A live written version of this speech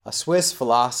A Swiss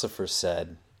philosopher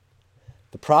said,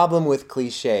 "The problem with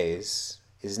cliches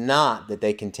is not that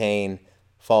they contain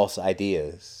false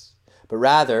ideas, but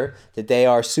rather that they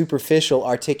are superficial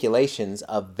articulations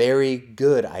of very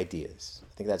good ideas."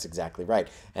 I think that's exactly right.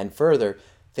 And further,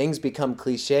 things become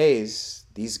cliches,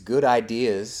 these good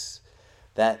ideas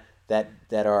that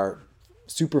are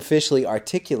superficially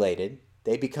articulated,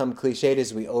 they become cliched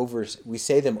as we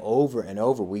say them over and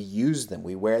over. We use them.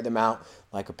 We wear them out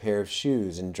like a pair of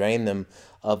shoes and drain them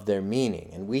of their meaning.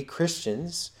 And we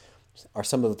Christians are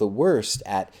some of the worst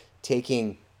at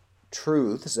taking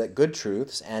truths, good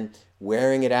truths, and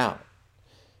wearing it out.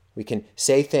 We can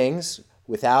say things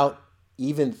without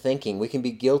even thinking. We can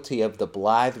be guilty of the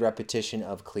blithe repetition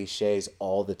of cliches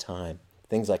all the time.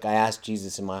 Things like, I ask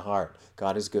Jesus in my heart.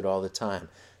 God is good all the time.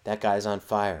 That guy's on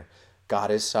fire.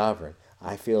 God is sovereign.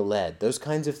 I feel led. Those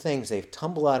kinds of things, they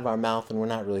tumble out of our mouth and we're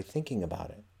not really thinking about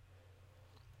it.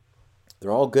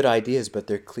 They're all good ideas, but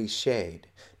they're cliched.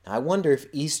 Now, I wonder if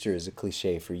Easter is a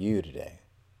cliche for you today.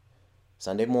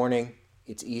 Sunday morning,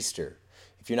 it's Easter.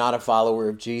 If you're not a follower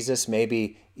of Jesus,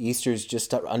 maybe Easter's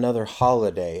just another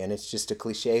holiday, and it's just a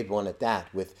cliched one at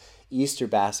that, with Easter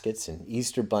baskets and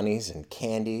Easter bunnies and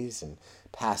candies and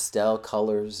pastel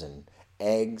colors and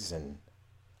eggs and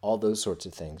all those sorts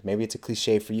of things. Maybe it's a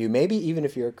cliche for you. Maybe even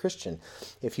if you're a Christian,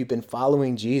 if you've been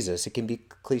following Jesus, it can be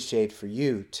cliched for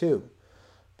you too,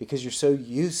 because you're so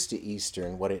used to Easter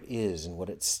and what it is and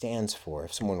what it stands for.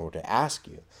 If someone were to ask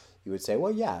you, you would say,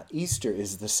 well, yeah, Easter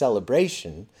is the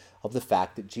celebration of the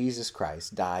fact that Jesus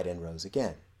Christ died and rose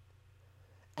again.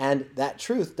 And that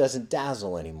truth doesn't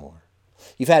dazzle anymore.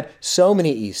 You've had so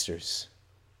many Easters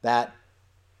that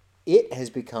it has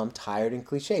become tired and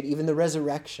cliched, even the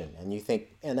resurrection. And you think,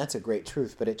 man, that's a great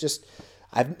truth, but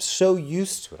I'm so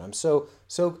used to it. I'm so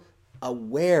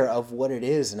aware of what it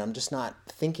is, and I'm just not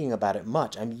thinking about it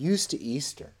much. I'm used to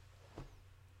Easter.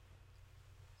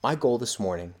 My goal this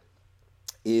morning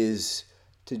is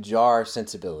to jar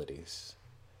sensibilities.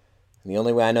 And the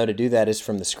only way I know to do that is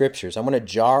from the scriptures. I want to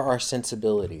jar our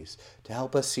sensibilities to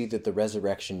help us see that the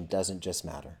resurrection doesn't just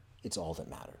matter. It's all that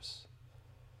matters.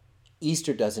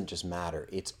 Easter doesn't just matter.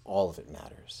 It's all that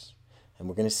matters. And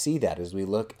we're going to see that as we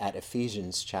look at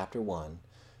Ephesians chapter 1.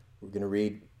 We're going to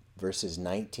read verses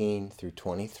 19 through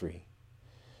 23.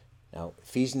 Now,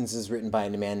 Ephesians is written by a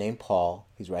man named Paul.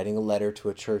 He's writing a letter to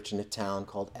a church in a town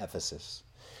called Ephesus.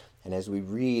 And as we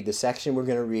read, the section we're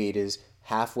going to read is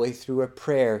halfway through a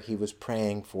prayer he was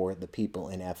praying for the people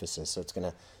in Ephesus. So it's going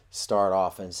to start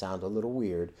off and sound a little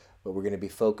weird, but we're going to be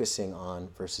focusing on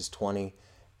verses 20,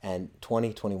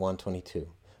 21, 22.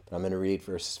 But I'm going to read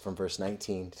verses from verse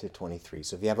 19 to 23.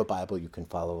 So if you have a Bible, you can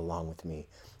follow along with me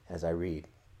as I read.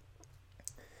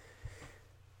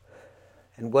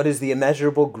 And what is the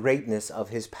immeasurable greatness of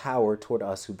his power toward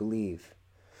us who believe?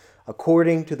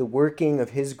 According to the working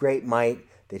of his great might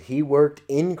that he worked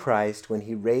in Christ when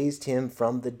he raised him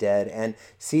from the dead and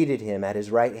seated him at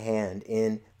his right hand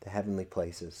in the heavenly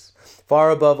places, far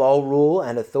above all rule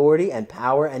and authority and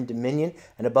power and dominion,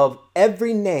 and above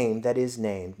every name that is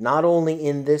named, not only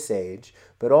in this age,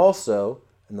 but also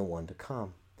in the one to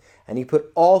come. And he put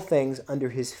all things under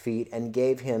his feet and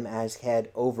gave him as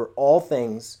head over all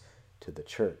things to the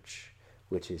church,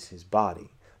 which is his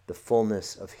body, the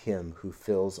fullness of him who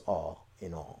fills all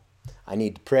in all. I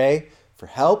need to pray for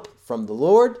help from the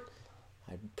Lord.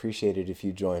 I'd appreciate it if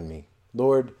you join me.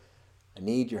 Lord, I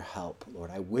need your help. Lord,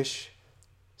 I wish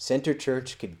Center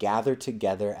Church could gather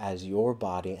together as your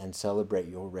body and celebrate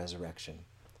your resurrection.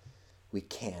 We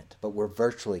can't, but we're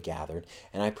virtually gathered,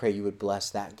 and I pray you would bless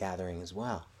that gathering as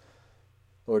well.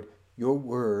 Lord, your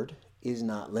word is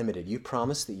not limited. You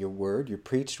promise that your word, your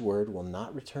preached word, will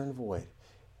not return void.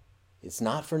 It's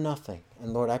not for nothing.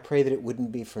 And Lord, I pray that it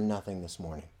wouldn't be for nothing this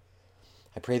morning.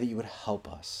 I pray that you would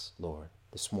help us, Lord,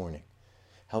 this morning.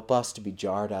 Help us to be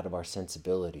jarred out of our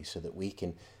sensibility so that we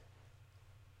can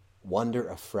wonder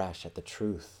afresh at the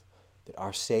truth that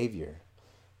our Savior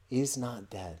is not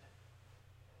dead.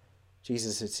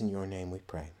 Jesus, it's in your name we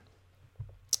pray.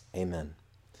 Amen.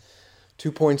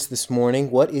 2 points this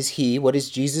morning. What is he? What is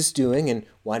Jesus doing? And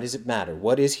why does it matter?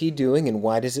 What is he doing and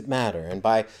why does it matter? And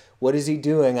by what is he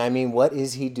doing, I mean, what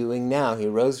is he doing now? He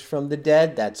rose from the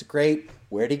dead. That's great.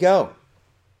 Where'd he go?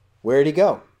 Where'd he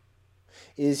go?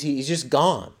 He's just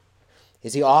gone?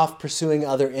 Is he off pursuing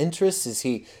other interests? Is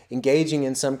he engaging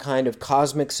in some kind of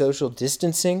cosmic social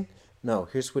distancing? No,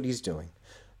 here's what he's doing.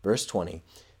 Verse 20,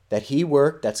 that he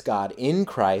worked, that's God, in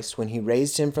Christ when he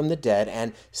raised him from the dead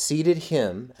and seated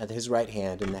him at his right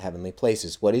hand in the heavenly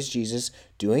places. What is Jesus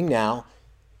doing now?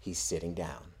 He's sitting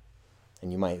down.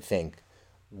 And you might think,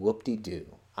 whoop-de-doo,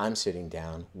 I'm sitting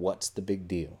down. What's the big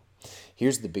deal?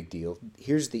 Here's the big deal.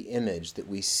 Here's the image that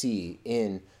we see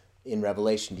in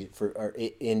Revelation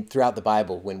throughout the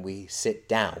Bible. When we sit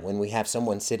down, when we have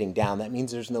someone sitting down, that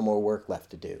means there's no more work left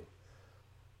to do.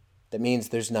 That means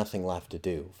there's nothing left to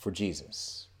do for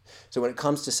Jesus. So when it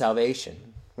comes to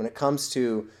salvation, when it comes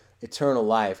to eternal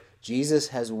life, Jesus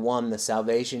has won the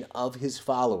salvation of his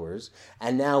followers,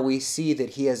 and now we see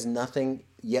that he has nothing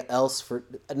else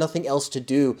to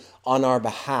do on our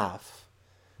behalf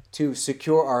to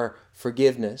secure our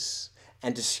forgiveness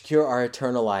and to secure our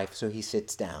eternal life. So he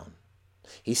sits down.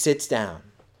 He sits down.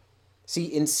 See,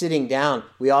 in sitting down,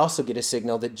 we also get a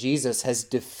signal that Jesus has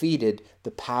defeated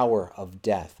the power of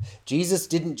death. Jesus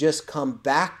didn't just come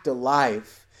back to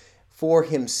life for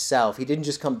himself. He didn't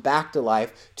just come back to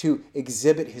life to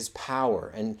exhibit his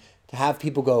power and to have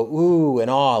people go ooh and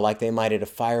awe like they might at a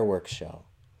fireworks show.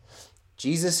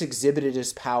 Jesus exhibited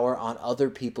his power on other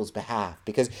people's behalf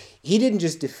because he didn't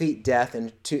just defeat death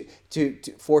and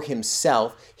for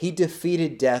himself. He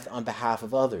defeated death on behalf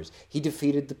of others. He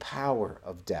defeated the power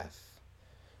of death.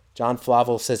 John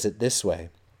Flavel says it this way: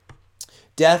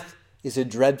 death is a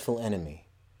dreadful enemy.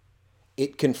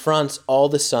 It confronts all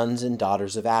the sons and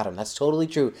daughters of Adam. That's totally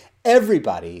true.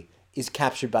 Everybody is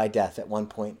captured by death at one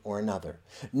point or another.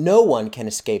 No one can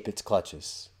escape its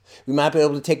clutches. We might be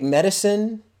able to take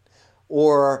medicine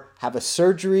or have a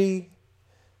surgery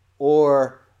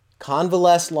or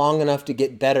convalesce long enough to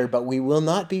get better, but we will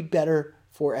not be better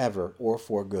forever or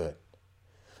for good.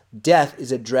 Death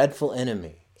is a dreadful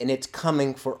enemy, and it's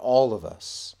coming for all of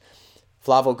us.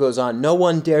 Flavel goes on, no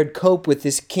one dared cope with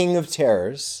this king of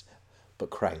terrors but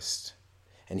Christ.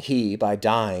 And he, by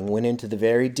dying, went into the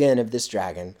very den of this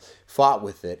dragon, fought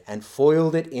with it, and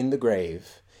foiled it in the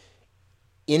grave,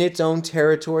 in its own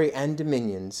territory and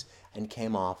dominions, and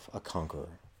came off a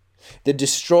conqueror. The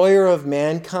destroyer of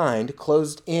mankind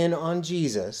closed in on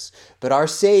Jesus, but our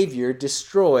Savior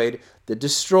destroyed the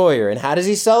destroyer. And how does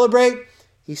he celebrate?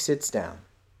 He sits down.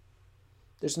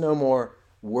 There's no more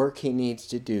work he needs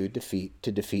to do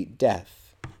to defeat death.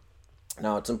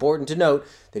 Now, it's important to note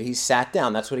that he sat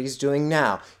down. That's what he's doing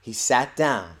now. He sat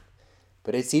down.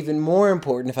 But it's even more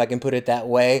important, if I can put it that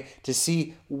way, to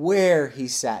see where he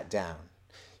sat down.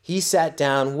 He sat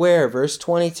down where? Verse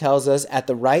 20 tells us at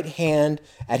his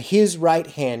right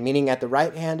hand, meaning at the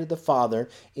right hand of the Father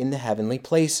in the heavenly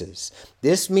places.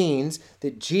 This means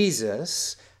that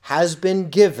Jesus has been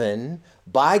given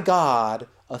by God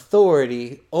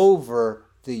authority over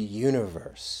the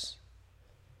universe.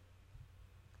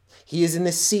 He is in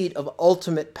the seat of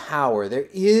ultimate power. There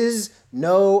is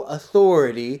no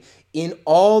authority in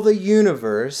all the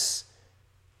universe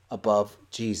above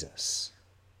Jesus.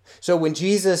 So when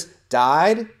Jesus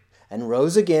died and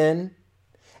rose again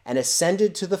and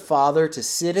ascended to the Father to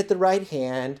sit at the right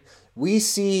hand, we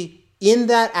see in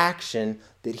that action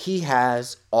that he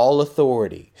has all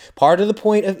authority. Part of the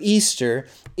point of Easter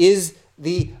is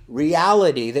the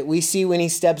reality that we see when he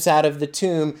steps out of the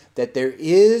tomb, that there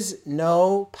is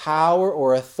no power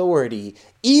or authority,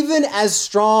 even as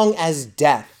strong as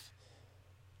death,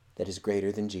 that is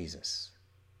greater than Jesus.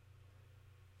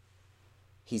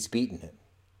 He's beaten it.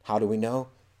 How do we know?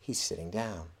 He's sitting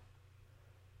down.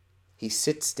 He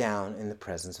sits down in the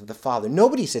presence of the Father.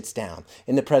 Nobody sits down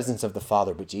in the presence of the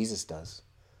Father, but Jesus does.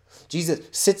 Jesus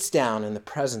sits down in the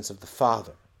presence of the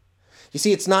Father. You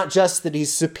see, it's not just that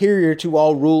he's superior to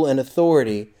all rule and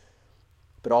authority,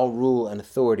 but all rule and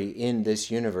authority in this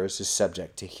universe is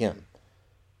subject to him.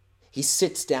 He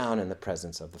sits down in the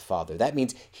presence of the Father. That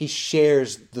means he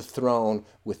shares the throne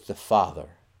with the Father.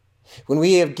 When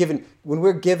we're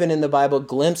given in the Bible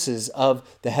glimpses of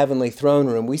the heavenly throne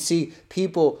room, we see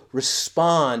people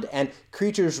respond and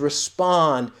creatures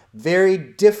respond very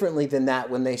differently than that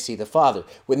when they see the Father.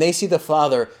 When they see the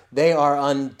Father, they are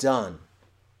undone.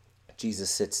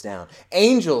 Jesus sits down.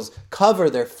 Angels cover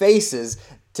their faces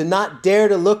to not dare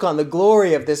to look on the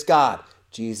glory of this God.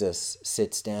 Jesus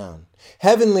sits down.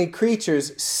 Heavenly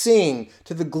creatures sing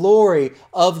to the glory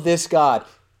of this God.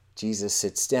 Jesus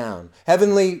sits down.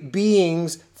 Heavenly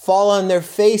beings fall on their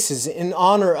faces in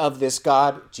honor of this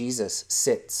God. Jesus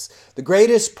sits. The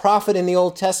greatest prophet in the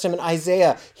Old Testament,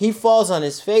 Isaiah, he falls on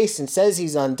his face and says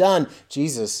he's undone.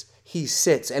 Jesus, he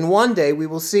sits. And one day we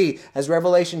will see, as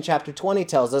Revelation chapter 20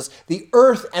 tells us, the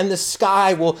earth and the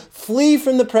sky will flee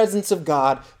from the presence of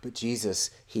God. But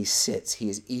Jesus, he sits. He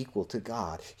is equal to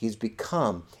God. He's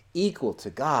become equal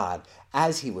to God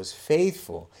as he was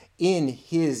faithful in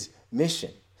his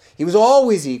mission. He was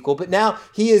always equal, but now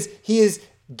he has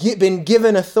been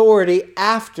given authority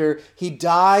after he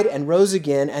died and rose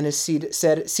again and is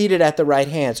seated at the right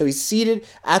hand. So he's seated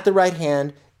at the right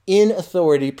hand in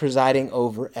authority, presiding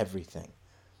over everything.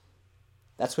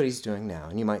 That's what he's doing now.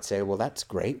 And you might say, well, that's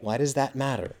great. Why does that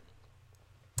matter?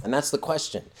 And that's the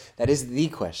question. That is the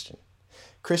question.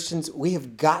 Christians, we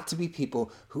have got to be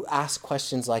people who ask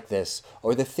questions like this,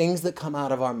 or the things that come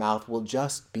out of our mouth will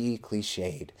just be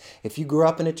cliched. If you grew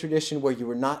up in a tradition where you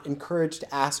were not encouraged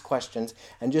to ask questions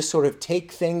and just sort of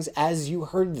take things as you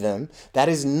heard them, that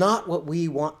is not what we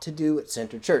want to do at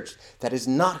Center Church. That is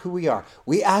not who we are.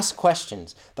 We ask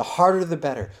questions. The harder the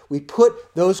better. We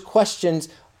put those questions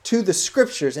to the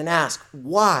scriptures and ask,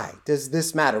 why does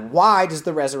this matter? Why does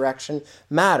the resurrection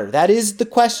matter? That is the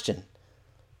question.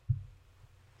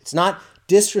 It's not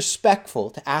disrespectful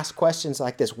to ask questions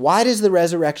like this. Why does the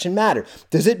resurrection matter?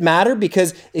 Does it matter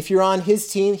because if you're on his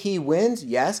team, he wins?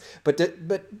 Yes, but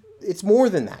it's more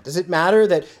than that. Does it matter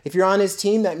that if you're on his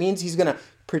team, that means he's going to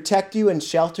protect you and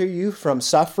shelter you from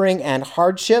suffering and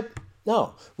hardship?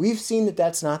 No, we've seen that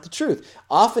that's not the truth.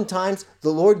 Oftentimes, the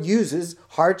Lord uses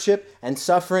hardship and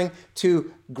suffering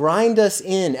to grind us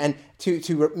in and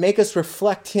to make us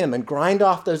reflect him and grind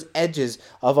off those edges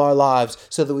of our lives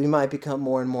so that we might become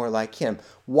more and more like him.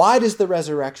 Why does the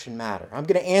resurrection matter? I'm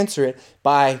going to answer it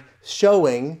by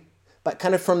showing, but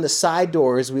kind of from the side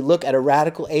door as we look at a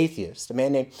radical atheist, a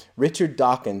man named Richard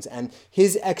Dawkins, and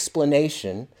his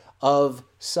explanation of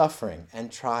suffering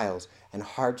and trials and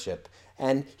hardship.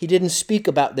 And he didn't speak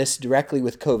about this directly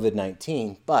with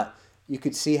COVID-19, but you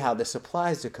could see how this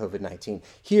applies to COVID-19.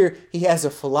 Here, he has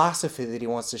a philosophy that he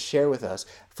wants to share with us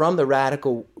from the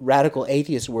radical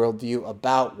atheist worldview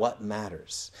about what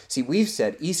matters. See, we've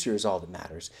said Easter is all that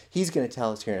matters. He's going to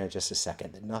tell us here in just a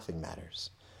second that nothing matters.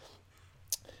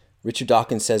 Richard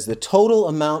Dawkins says the total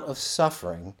amount of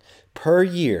suffering per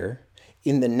year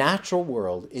in the natural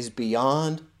world is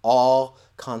beyond all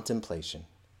contemplation.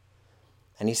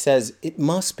 And he says it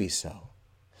must be so.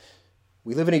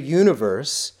 We live in a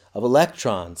universe of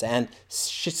electrons and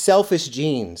selfish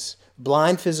genes,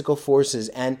 blind physical forces,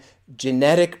 and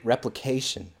genetic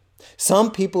replication.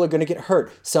 Some people are going to get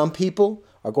hurt. Some people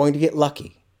are going to get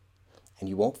lucky. And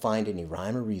you won't find any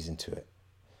rhyme or reason to it.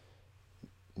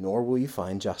 Nor will you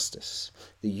find justice.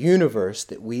 The universe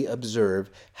that we observe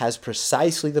has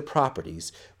precisely the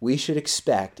properties we should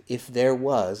expect if there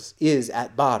is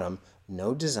at bottom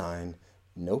no design,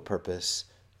 no purpose,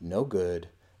 no good,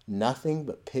 nothing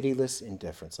but pitiless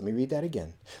indifference. Let me read that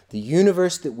again. The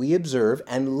universe that we observe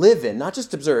and live in, not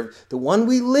just observe, the one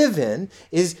we live in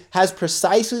has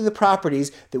precisely the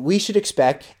properties that we should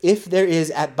expect if there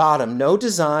is at bottom no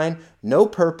design, no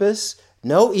purpose,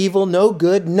 no evil, no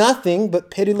good, nothing but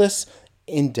pitiless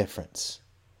indifference.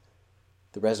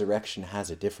 The resurrection has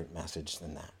a different message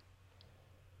than that.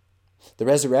 The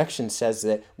resurrection says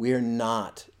that we are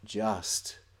not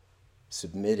just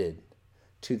submitted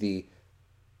to the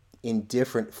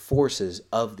indifferent forces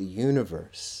of the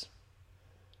universe.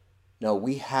 No,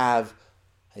 we have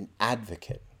an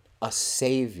advocate, a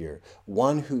savior,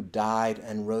 one who died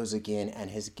and rose again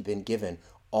and has been given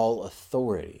all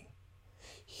authority.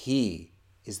 He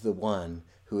is the one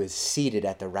who is seated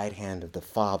at the right hand of the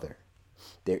Father.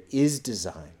 There is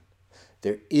design.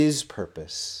 There is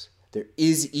purpose. There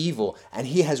is evil, and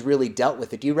he has really dealt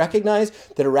with it. Do you recognize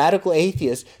that a radical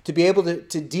atheist, to be able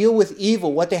to deal with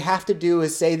evil, what they have to do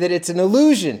is say that it's an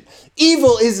illusion.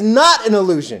 Evil is not an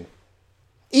illusion.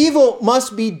 Evil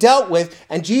must be dealt with,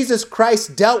 and Jesus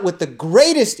Christ dealt with the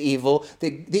greatest evil,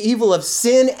 the evil of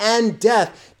sin and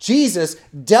death. Jesus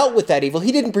dealt with that evil.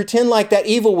 He didn't pretend like that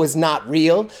evil was not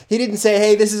real. He didn't say,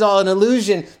 hey, this is all an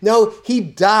illusion. No, he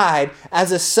died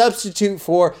as a substitute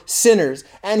for sinners,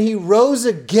 and he rose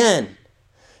again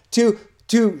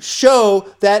to show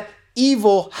that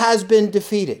evil has been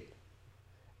defeated.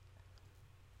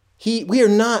 We are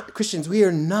not, Christians, we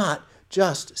are not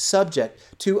just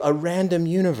subject to a random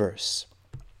universe.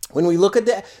 When we look at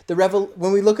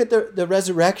the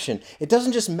resurrection, it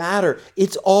doesn't just matter,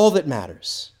 it's all that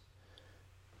matters.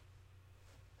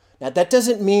 Now, that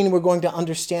doesn't mean we're going to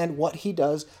understand what he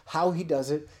does, how he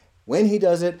does it, when he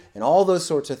does it, and all those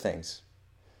sorts of things.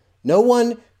 No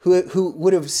one who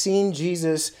would have seen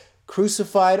Jesus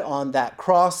crucified on that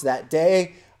cross that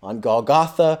day on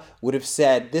Golgotha would have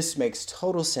said, this makes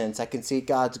total sense. I can see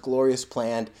God's glorious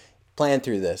plan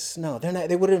through this. No, they're not.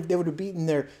 They would have beaten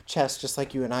their chest just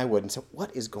like you and I would and said,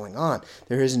 what is going on?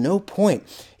 There is no point.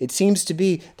 It seems to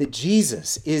be that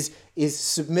Jesus is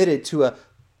submitted to a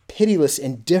pitiless,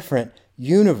 indifferent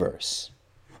universe.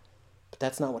 But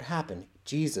that's not what happened.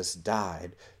 Jesus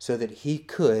died so that he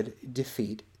could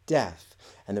defeat death.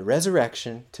 And the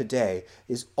resurrection today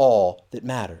is all that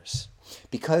matters.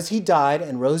 Because he died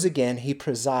and rose again, he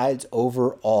presides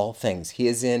over all things. He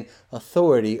is in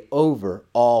authority over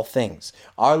all things.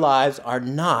 Our lives are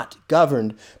not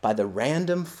governed by the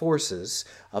random forces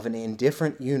of an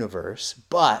indifferent universe,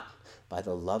 but by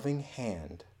the loving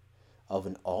hand of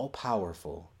an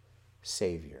all-powerful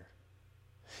Savior.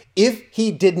 If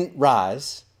he didn't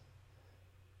rise,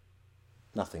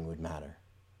 nothing would matter.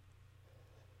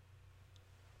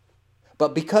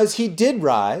 But because he did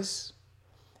rise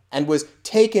and was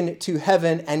taken to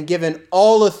heaven and given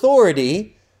all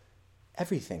authority,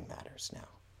 everything matters now.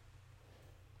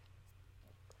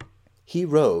 He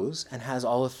rose and has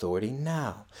all authority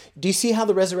now. Do you see how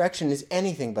the resurrection is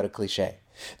anything but a cliche?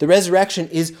 The resurrection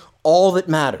is all that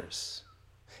matters.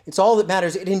 It's all that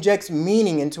matters. It injects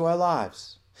meaning into our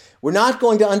lives. We're not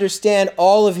going to understand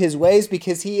all of his ways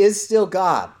because he is still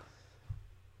God.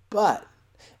 But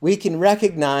we can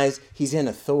recognize he's in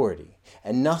authority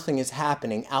and nothing is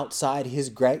happening outside his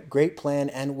great plan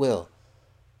and will.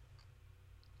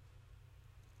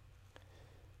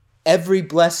 Every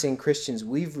blessing, Christians,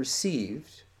 we've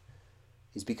received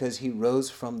is because he rose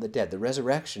from the dead. The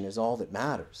resurrection is all that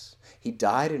matters. He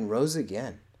died and rose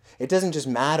again. It doesn't just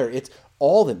matter, it's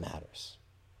all that matters.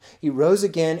 He rose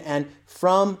again and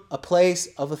from a place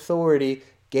of authority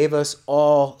gave us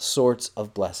all sorts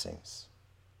of blessings.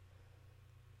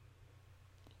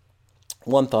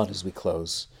 One thought as we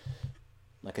close.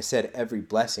 Like I said, every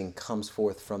blessing comes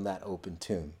forth from that open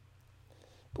tomb.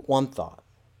 But one thought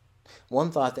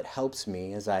that helps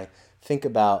me as I think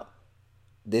about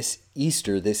this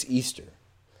Easter.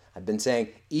 I've been saying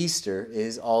Easter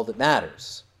is all that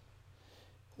matters.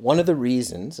 One of the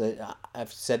reasons,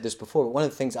 I've said this before, one of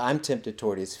the things I'm tempted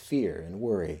toward is fear and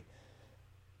worry.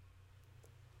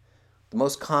 The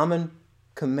most common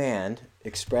command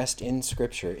expressed in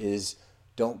Scripture is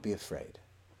don't be afraid.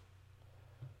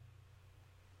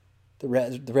 The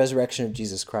resurrection of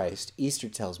Jesus Christ, Easter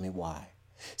tells me why.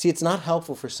 See, it's not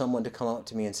helpful for someone to come up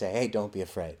to me and say, hey, don't be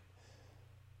afraid,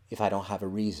 if I don't have a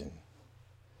reason.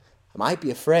 I might be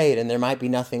afraid and there might be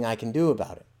nothing I can do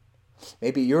about it.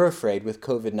 Maybe you're afraid with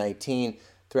COVID-19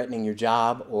 threatening your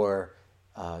job or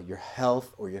your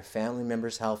health or your family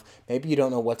member's health. Maybe you don't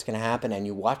know what's going to happen and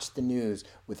you watch the news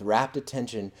with rapt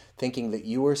attention thinking that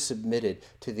you are submitted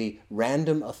to the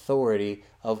random authority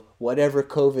of whatever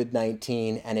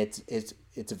COVID-19 and its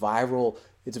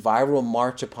viral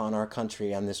march upon our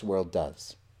country and this world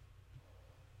does.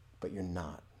 But you're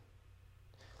not.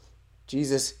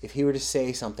 Jesus, if he were to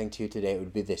say something to you today, it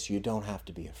would be this: you don't have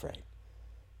to be afraid.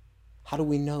 How do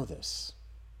we know this?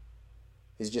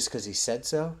 Is it just because he said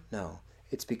so? No,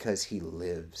 it's because he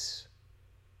lives.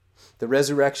 The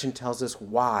resurrection tells us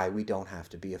why we don't have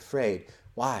to be afraid.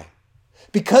 Why?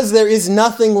 Because there is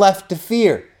nothing left to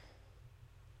fear.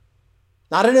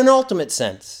 Not in an ultimate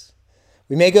sense.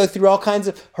 We may go through all kinds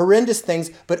of horrendous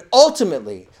things, but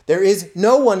ultimately, there is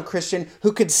no one, Christian,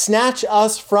 who could snatch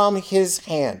us from his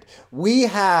hand. We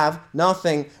have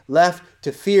nothing left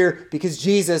to fear because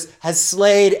Jesus has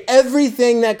slayed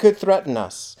everything that could threaten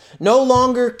us. No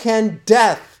longer can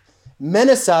death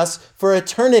menace us for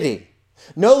eternity.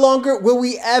 No longer will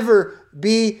we ever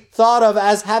be thought of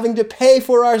as having to pay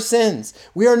for our sins.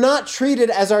 We are not treated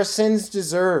as our sins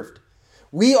deserved.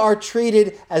 We are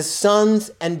treated as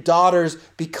sons and daughters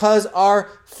because our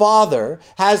Father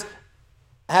has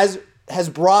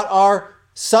brought our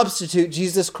substitute,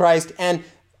 Jesus Christ, and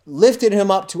lifted him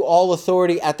up to all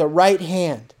authority at the right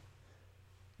hand.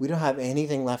 We don't have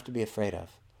anything left to be afraid of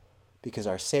because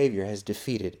our Savior has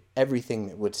defeated everything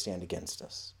that would stand against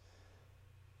us.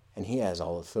 And he has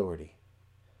all authority.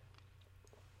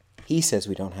 He says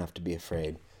we don't have to be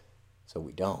afraid, so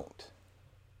we don't.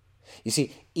 You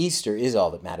see, Easter is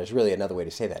all that matters. Really, another way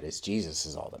to say that is Jesus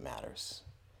is all that matters.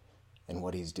 And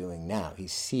what he's doing now,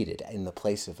 he's seated in the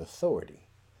place of authority,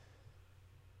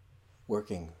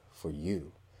 working for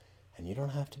you. And you don't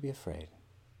have to be afraid.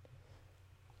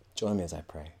 Join me as I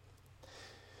pray.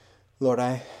 Lord,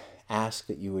 I ask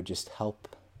that you would just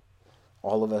help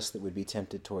all of us that would be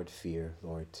tempted toward fear,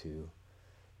 Lord, to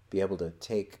be able to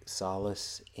take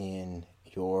solace in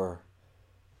your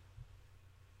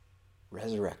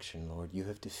resurrection, Lord. You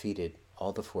have defeated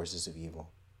all the forces of evil,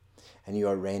 and you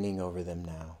are reigning over them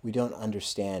now. We don't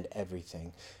understand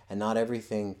everything, and not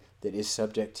everything that is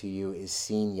subject to you is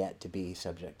seen yet to be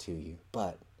subject to you,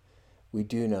 but we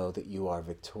do know that you are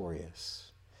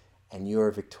victorious, and you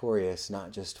are victorious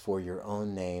not just for your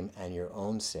own name and your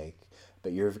own sake,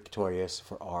 but you're victorious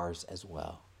for ours as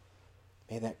well.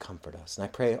 May that comfort us. And I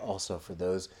pray also for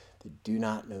those that do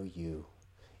not know you,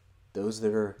 those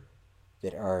that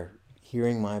are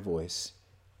hearing my voice,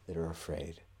 that are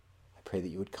afraid. I pray that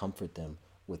you would comfort them,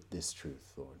 with this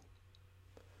truth, Lord.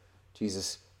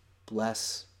 Jesus,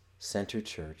 bless Center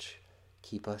Church.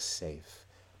 Keep us safe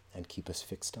and keep us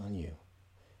fixed on you.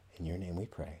 In your name we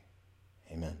pray.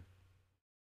 Amen.